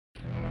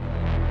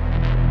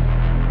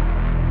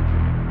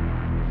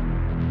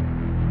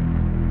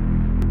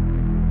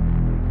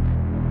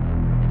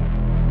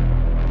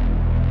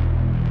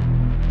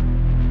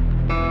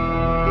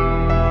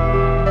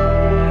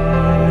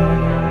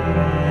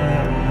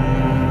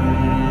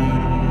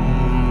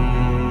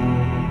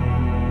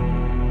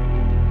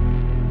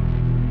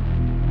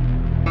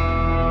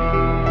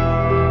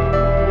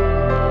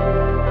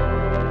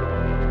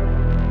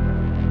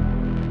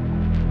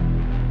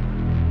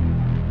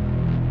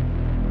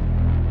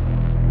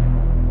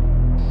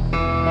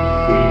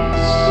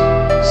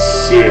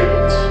Sit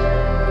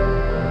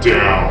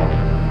down.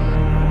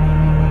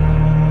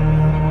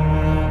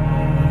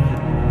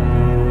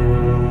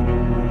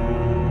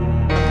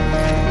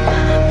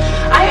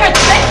 I heard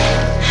that.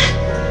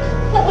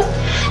 What was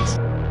that?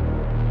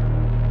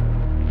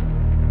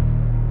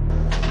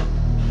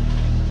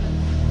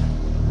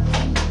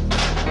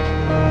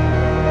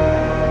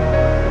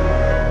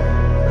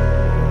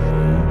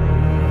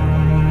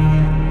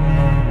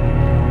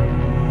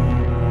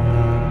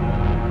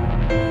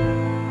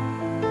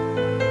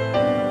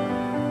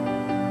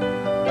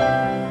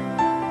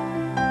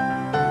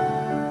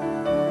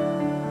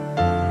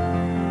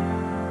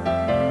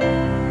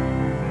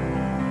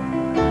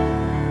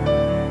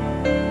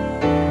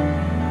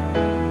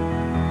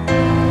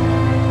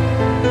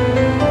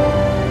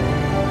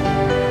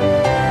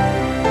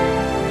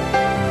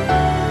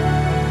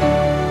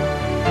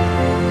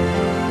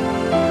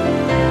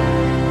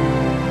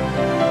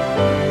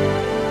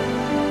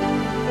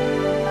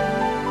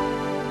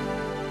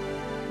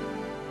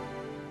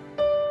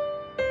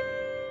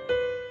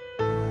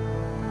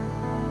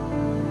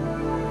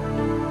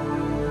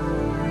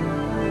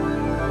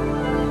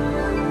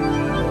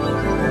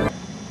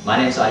 My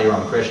name is Adi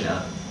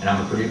Ramakrishna, and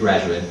I'm a Purdue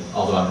graduate,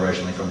 although I'm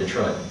originally from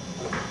Detroit.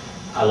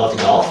 I love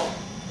to golf,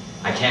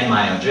 I can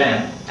my own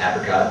jam,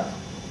 apricot,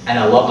 and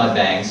I love my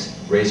bangs,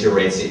 Raise Your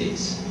Rate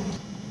CDs.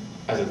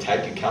 As a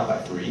tech, you count by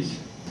threes?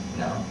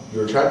 No. You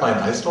were trapped by an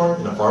ice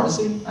storm in a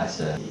pharmacy? I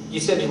said... You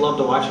said you love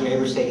to watch your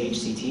neighbors take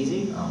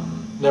HCTZ?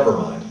 Never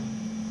mind.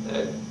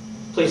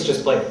 Please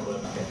just play the clip.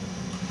 Okay.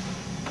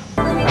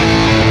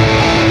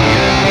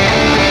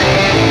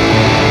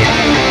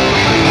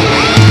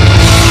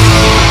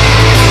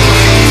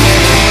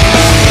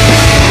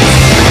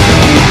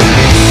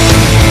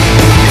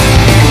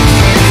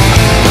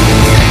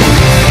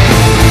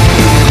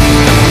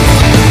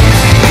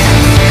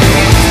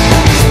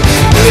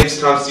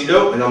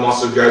 And I'm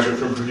also a graduate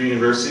from Purdue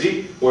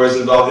University, where I was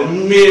involved in a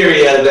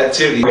myriad of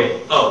activities.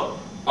 Wait. Oh,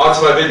 on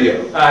to my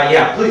video.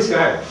 Yeah, please go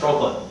ahead. Roll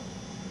clip.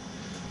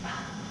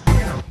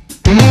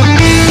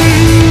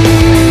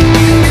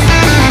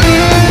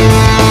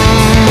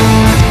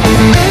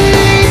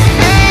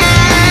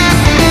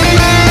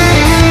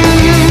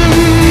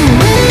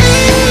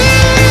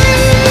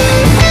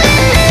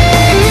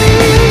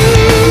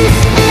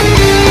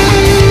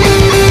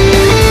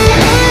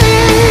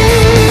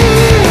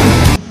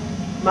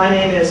 My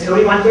name is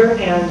Cody Wender,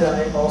 and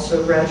I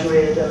also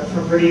graduated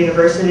from Purdue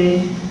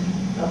University.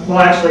 Well,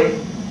 actually,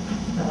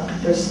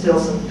 there's still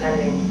some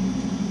pending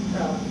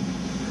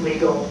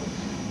legal.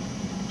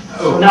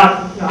 So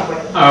not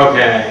wait.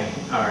 Okay.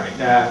 All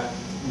right.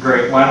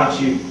 Great. Why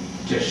don't you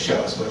just show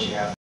us what you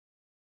have?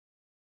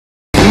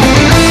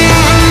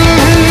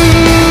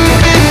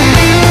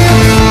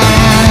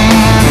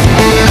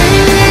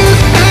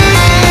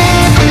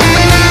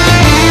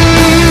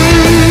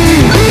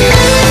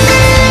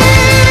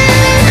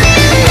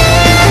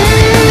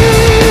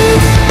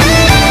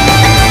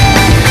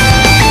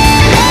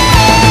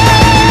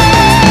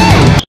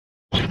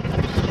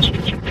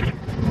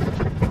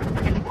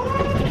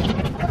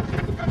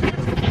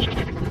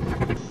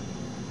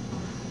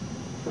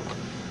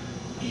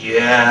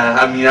 Yeah,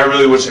 I mean, I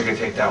really wish I could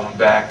take that one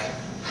back.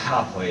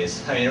 Oh,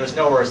 please. I mean, it was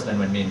no worse than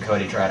when me and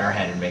Cody tried our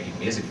hand in making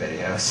music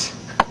videos.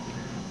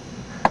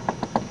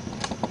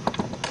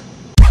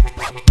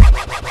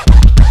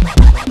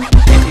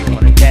 If you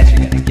want to catch,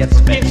 you're gonna get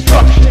some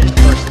instruction.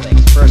 First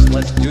things first,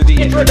 let's do the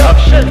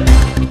introduction.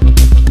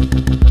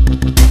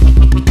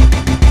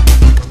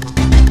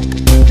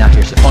 Now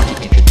here's a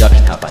funky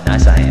introduction, how about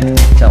nice I am.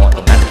 Tell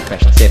Uncle Matt the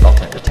profession safe, I'll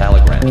turn to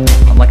telegram.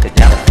 Unlike the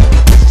Dallas,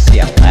 this is see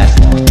how it lasts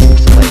long.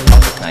 So play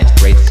comfort nights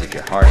great if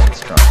your heart ain't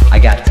strong. I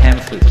got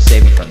Tamiflu to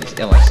save you from these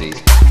ill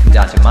MCs. Come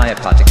down to my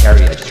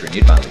apothecary, I just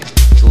renewed my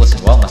lease. So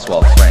listen well, my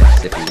swell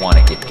friends, if you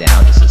wanna get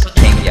down, this is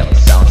King Yellow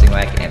Silencing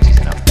Rack, MCs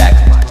and I'm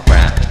back to my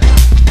crown.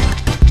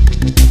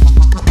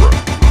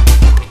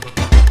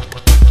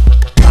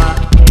 My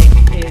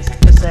name is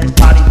percent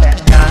body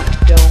fat, and I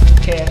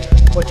don't care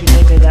what you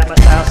think of that. My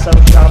style so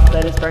sharp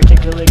that it's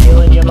particularly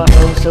killing you. My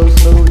flow so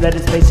smooth that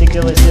it's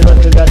basically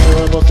silica. Got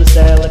syllables to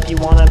sell if you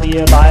wanna be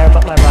a buyer,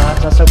 but my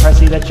rhymes are so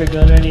pricey that you're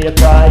gonna need a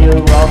prior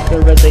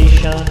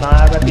authorization.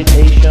 My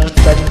reputation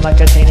spreading like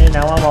a chain, and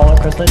now I'm all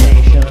across the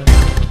nation.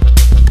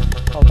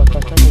 All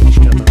across the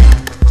nation.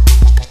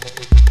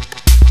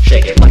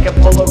 Shake it like a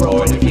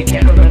Polaroid if you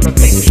can't remember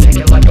faces. Shake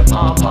it like a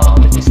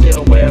pom-pom if you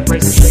still wear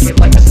braces. Shake it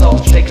like a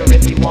salt shaker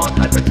if you want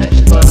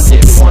hypertension. But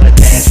if you want to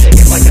dance, shake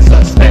it like a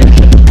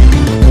suspension.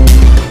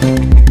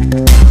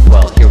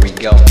 Well, here we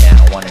go now.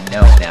 Wanna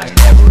know now? You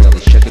never really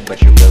shook it,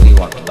 but you really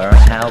want to learn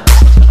how?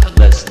 Listen to my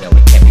list, no,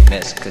 it can't be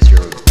missed, cause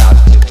you're about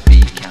to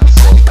be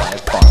counseled by a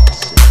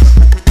pharmacist.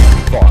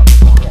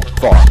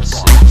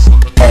 Pharmacist.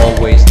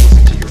 Always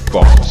listen to your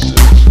pharmacist.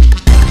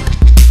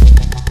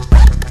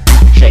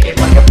 Shake it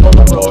like a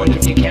Polaroid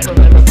if you can't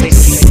remember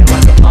faces. Shake it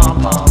like a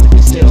pom-pom if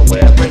you still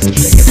wear braces.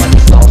 Shake it like a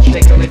salt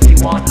shaker if you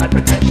want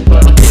hypertension.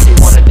 But if you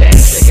wanna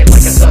dance, shake it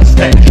like a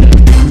suspension.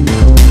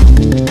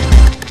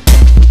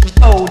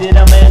 Oh, did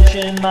I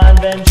mention my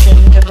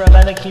invention? to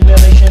prevent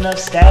accumulation of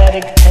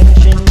static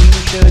tension. You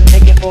should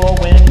take it for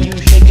when you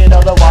shake it,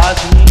 otherwise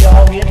we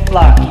all get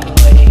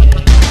blockulated.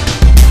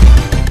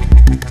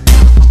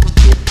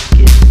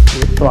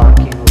 Get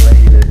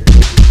blockulated.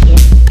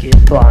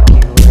 Get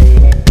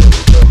blockulated.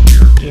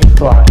 Get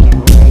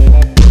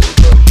blockulated.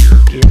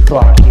 Get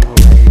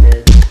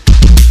blockulated.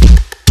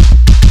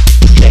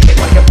 Shake it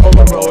like a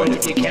Polaroid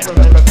if you can't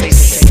remember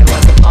faces. Shake it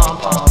like a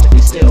pom-pom if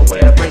you still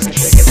wear braces.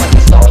 Shake it like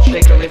a salt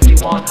shaker if you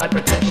want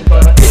hypertension.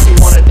 But if you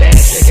want to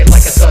dance, shake it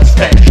like a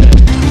suspension.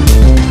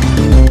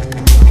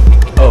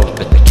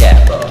 Open the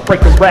cap up.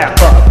 Break the wrap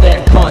up,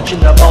 then punch in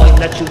the volume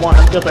that you want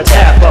to fill the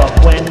tap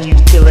up. When you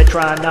feel it,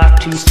 try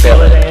not to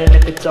spill it. And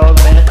if it's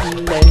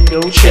augmented, then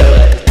go chill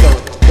it.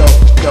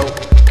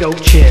 Go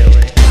chill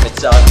it. If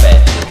it's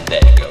augmented,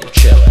 then go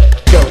chill it.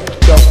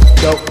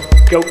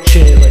 Go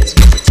chill it. It's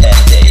good for 10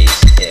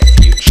 days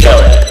if you chill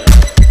it.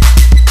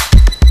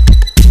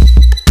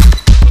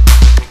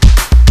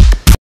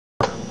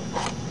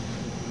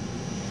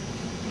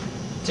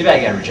 Too bad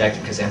I got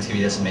rejected because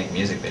MTV doesn't make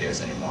music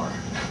videos anymore.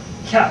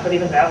 Yeah, but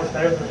even that was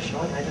better than the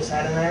showing I just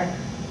had in there.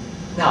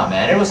 Nah,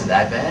 man, it wasn't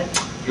that bad.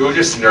 You were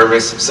just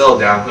nervous. Settle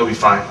down. You'll be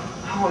fine.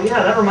 Oh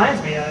yeah, that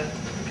reminds me. I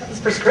got this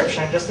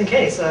prescription just in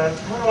case. I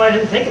don't know why I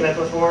didn't think of it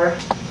before.